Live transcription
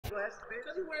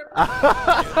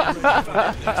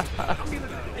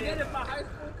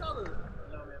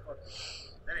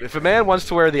If a man wants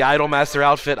to wear the Idolmaster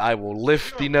outfit, I will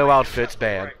lift the no outfits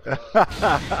ban. Hey,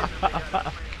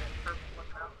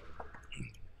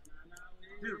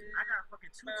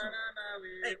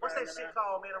 what's that shit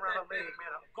called, man, around her leg, man?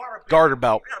 Garter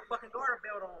belt. I got a fucking garter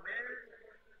belt on, man.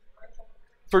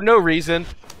 For no reason.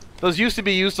 Those used to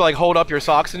be used to like hold up your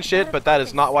socks and shit, but that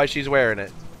is not why she's wearing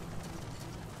it.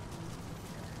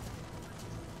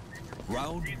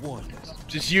 Round 1.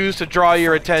 Just used to draw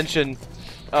your attention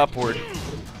upward.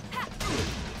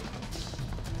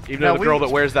 Even though the girl that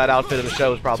wears that outfit in the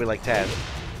show is probably like 10.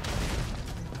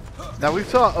 Now we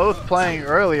saw Oath playing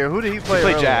earlier. Who did he play? He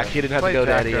played earlier? Jack. He didn't have to go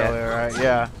to Eddy yet. Right?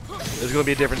 Yeah. This is going to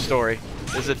be a different story.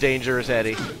 This is a dangerous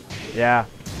Eddy. Yeah.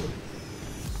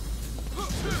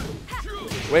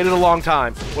 Waited a long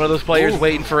time. One of those players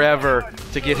waiting forever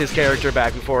to get his character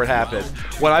back before it happened.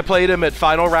 When I played him at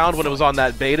Final Round, when it was on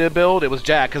that beta build, it was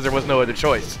Jack because there was no other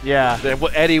choice. Yeah.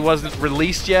 Eddy wasn't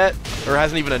released yet, or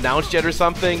hasn't even announced yet or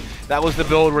something. That was the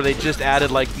build where they just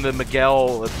added like the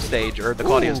Miguel stage, or the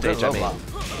Claudio stage, I mean.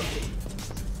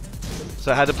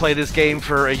 So I had to play this game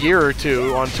for a year or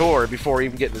two on tour before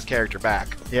even getting this character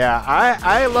back. Yeah,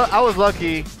 I was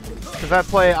lucky because I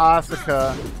played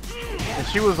Asuka, and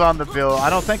she was on the build. I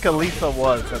don't think Elisa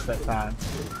was at that time.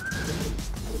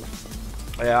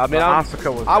 Yeah, I mean,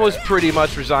 I was pretty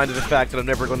much resigned to the fact that I'm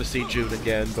never going to see June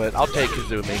again, but I'll take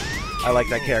Kazumi. I like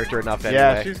that character enough anyway.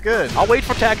 Yeah, she's good. I'll wait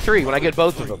for Tag 3 when I get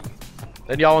both of them.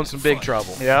 Then y'all in some big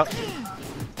trouble. Yep.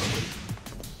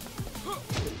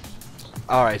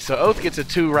 Alright, so Oath gets a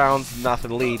 2-0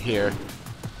 lead here.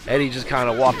 Eddy just kind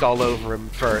of walked all over him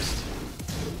first.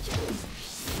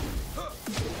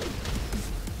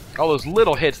 All those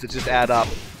little hits that just add up.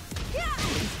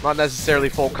 Not necessarily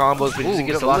full combos, but he just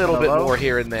gets a little bit more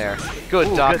here and there.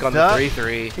 Good duck on the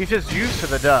 3-3. He's just used to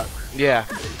the duck. Yeah.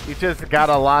 He just got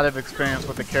a lot of experience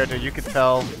with the character. You could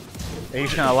tell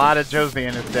he's seen a lot of Josie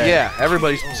in his day. Yeah,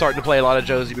 everybody's starting to play a lot of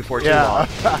Josie before too long.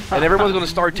 And everyone's going to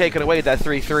start taking away that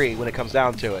 3-3 when it comes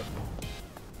down to it.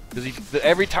 Because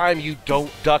every time you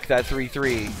don't duck that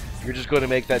 3-3, you're just going to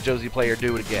make that Josie player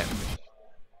do it again.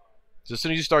 So as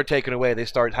soon as you start taking away, they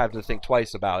start having to think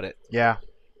twice about it. Yeah.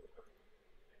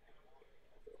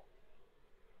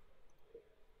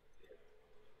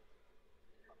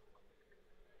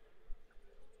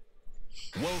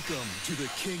 Welcome to the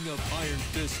King of Iron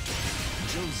Fist,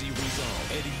 Josie Rizal,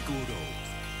 Eddy Gordo.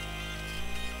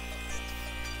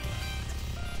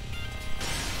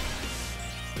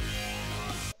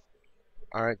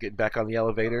 Alright, getting back on the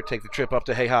elevator, take the trip up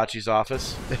to Heihachi's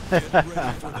office.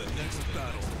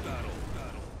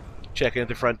 Check in at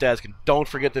the front desk, and don't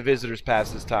forget the visitor's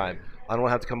pass this time. I don't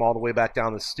have to come all the way back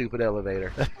down this stupid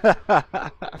elevator.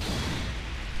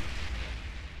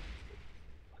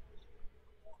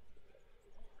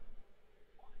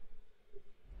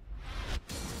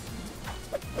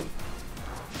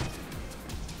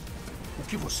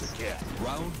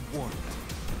 Round 1.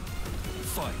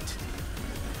 Fight.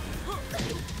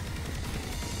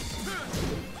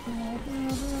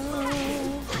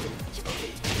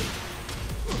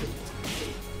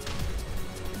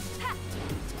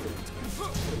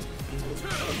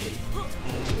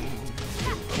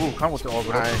 Ooh, come with the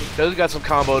orbital. Alright, those got some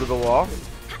combo to the wall.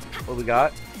 What we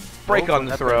got? Break on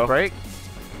the throw. Break.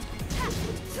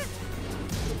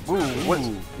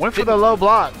 Ooh, went for the low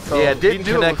block. So yeah, didn't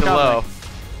connect the low.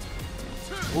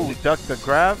 Ooh, ducked the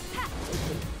grab.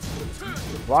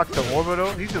 Blocked the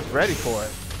orbital. He's just ready for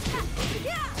it.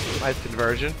 Nice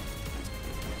conversion.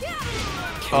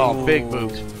 Oh, big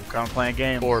moves. Kind of playing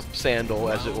games. Or sandal,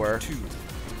 as it were.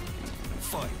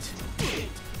 Fight.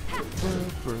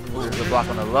 The block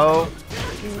on the low.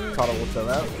 Caught it with the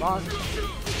left block.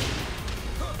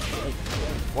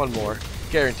 One more.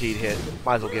 Guaranteed hit.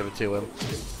 Might as well give it to him.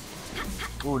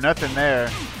 Ooh, nothing there.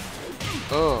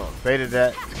 Oh. Baited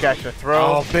that to catch the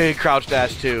throw. Oh, big crouch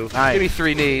dash too. Nice. Give me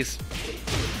 3 knees.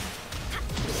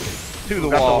 To the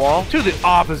wall. To the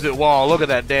opposite wall. Look at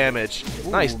that damage.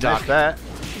 Ooh, nice duck. That.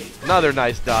 Another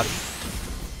nice duck.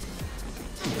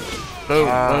 Boom,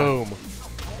 boom.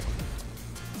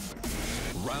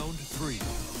 Round 3.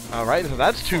 All right, so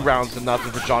that's 2-0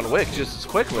 for John Wick just as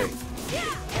quickly.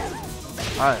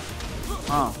 All right.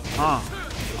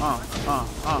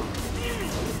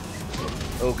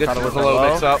 Oh, gets it with a low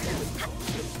mix up.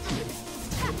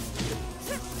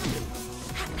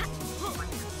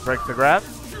 Breaks the grab.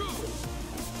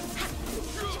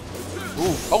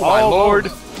 Ooh, oh my lord.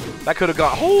 That could have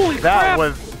gone. Holy crap. That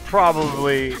was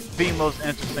probably the most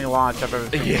interesting launch I've ever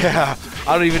seen. Yeah.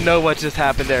 I don't even know what just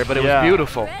happened there, but it was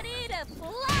beautiful.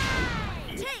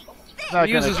 Not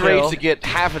He uses gonna rage kill. to get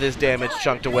half of his damage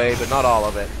chunked away, but not all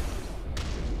of it.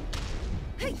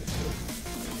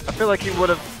 I feel like he would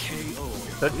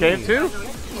have. That game too?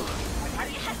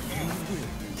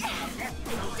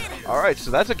 Alright,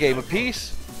 so that's a game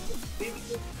apiece.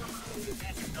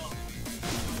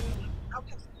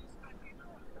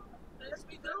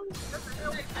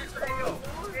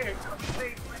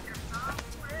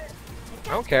 I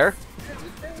don't care.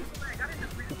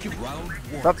 Round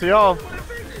It's one. up to y'all.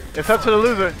 It's up to the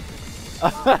loser.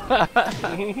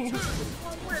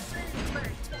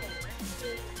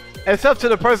 It's up to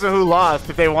the person who lost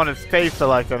if they want to stay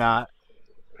select or not.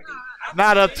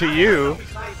 Not up to you.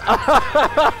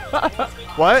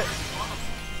 What?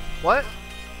 What?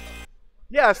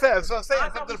 Yeah, I said. So I'm saying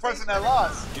it's up to the person that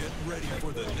lost. Get ready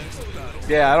for the next battle.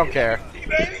 Yeah, I don't care.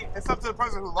 It's up to the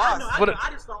person who lost. What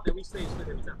I just thought that we stayed split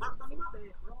every time. I mean, my bad,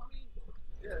 bro. I mean,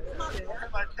 yeah, my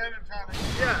bad. Like Kevin trying to.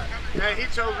 Yeah. And he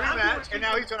chose rematch, and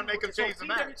now he's trying to make him change the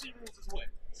match. TWT rules is what?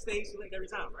 Stay select every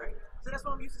time, right? So that's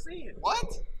what I'm used to seeing.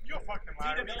 What? You're a fucking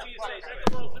liar.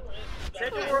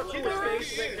 Second World 2 is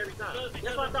stay select every time.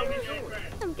 That's what I thought we were doing.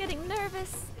 I'm getting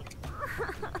nervous.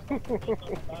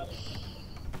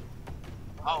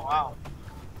 Oh wow.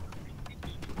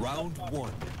 Round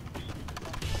one.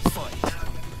 Fight.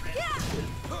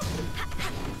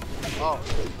 Oh.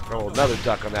 Oh, another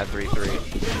duck on that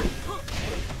 3-3.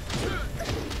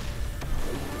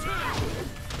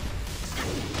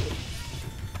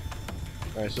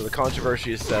 Alright, so the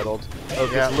controversy is settled. Oh,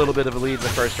 gets a little bit of a lead in the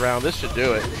first round. This should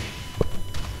do it.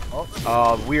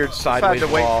 Weird sideways to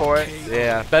wait wall. for it.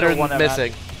 Yeah, better Don't want than that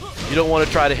missing. You don't want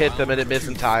to try to hit them and it miss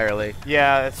entirely.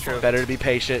 Yeah, that's true. Better to be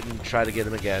patient and try to get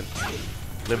them again.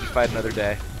 Live to fight another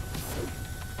day.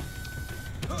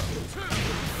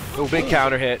 Oh, big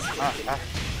counter hit.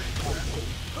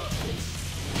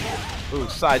 Ooh,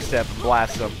 sidestep and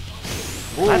blast them.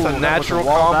 That's a natural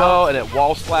combo, and it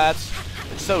wall splats.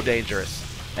 It's so dangerous.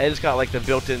 And it's got like the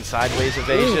built-in sideways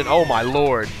evasion. Oh my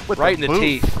lord! With Right the in the boot.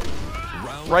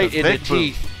 teeth. Right in the big boot.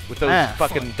 teeth with those Man.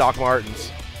 fucking Doc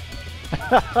Martens.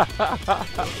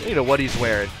 You know what he's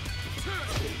wearing.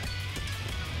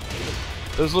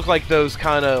 Those look like those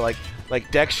kind of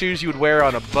like deck shoes you would wear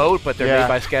on a boat, but they're Yeah. made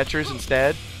by Skechers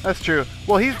instead. That's true.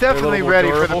 Well, he's definitely little more ready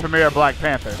for the durable. premiere of Black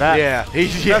Panther. That, Yeah,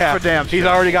 he's that's for damn He's sure.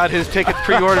 already got his tickets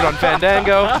pre-ordered on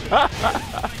Fandango.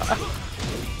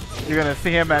 You're gonna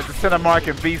see him at the Cinemark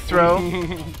and Bistro.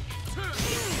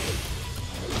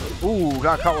 Ooh,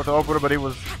 got caught with the opener, but he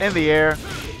was in the air.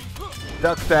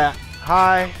 Ducks that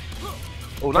high.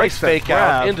 Oh, Breaks nice that fake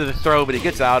out grab. into the throw, but he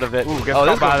gets out of it. Ooh, gets Oh,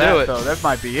 caught this by gonna do that, it. though. That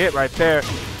might be it right there.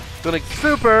 Gonna,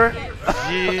 Super.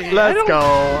 Let's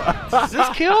go. does this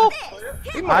kill?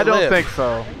 He might I don't live. think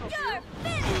so.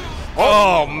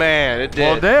 Oh man, it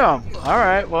Well, did. damn. All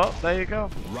right. Well, there you go.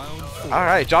 Round four. All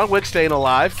right, John Wick staying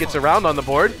alive, gets around on the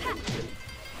board,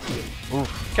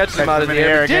 catches him out of the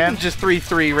air. But again. didn't just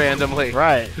 3-3 randomly.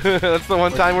 Right. That's the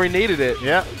one time where he needed it.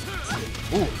 Yep.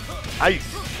 Ooh.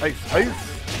 Ice. Ice.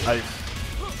 Ice. Ice.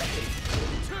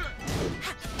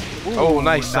 Oh, Ooh,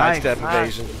 nice sidestep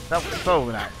evasion. That was so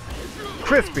nice.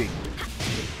 Crispy.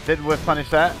 Didn't whiff punish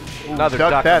that. Ooh, Another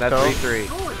ducked duck that, on that though.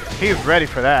 3-3. He's ready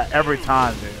for that every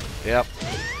time, dude. Yep.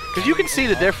 Because you can see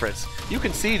the difference. You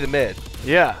can see the mid.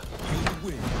 Yeah.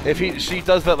 If she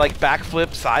does that like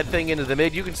backflip side thing into the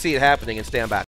mid, you can see it happening and stand back.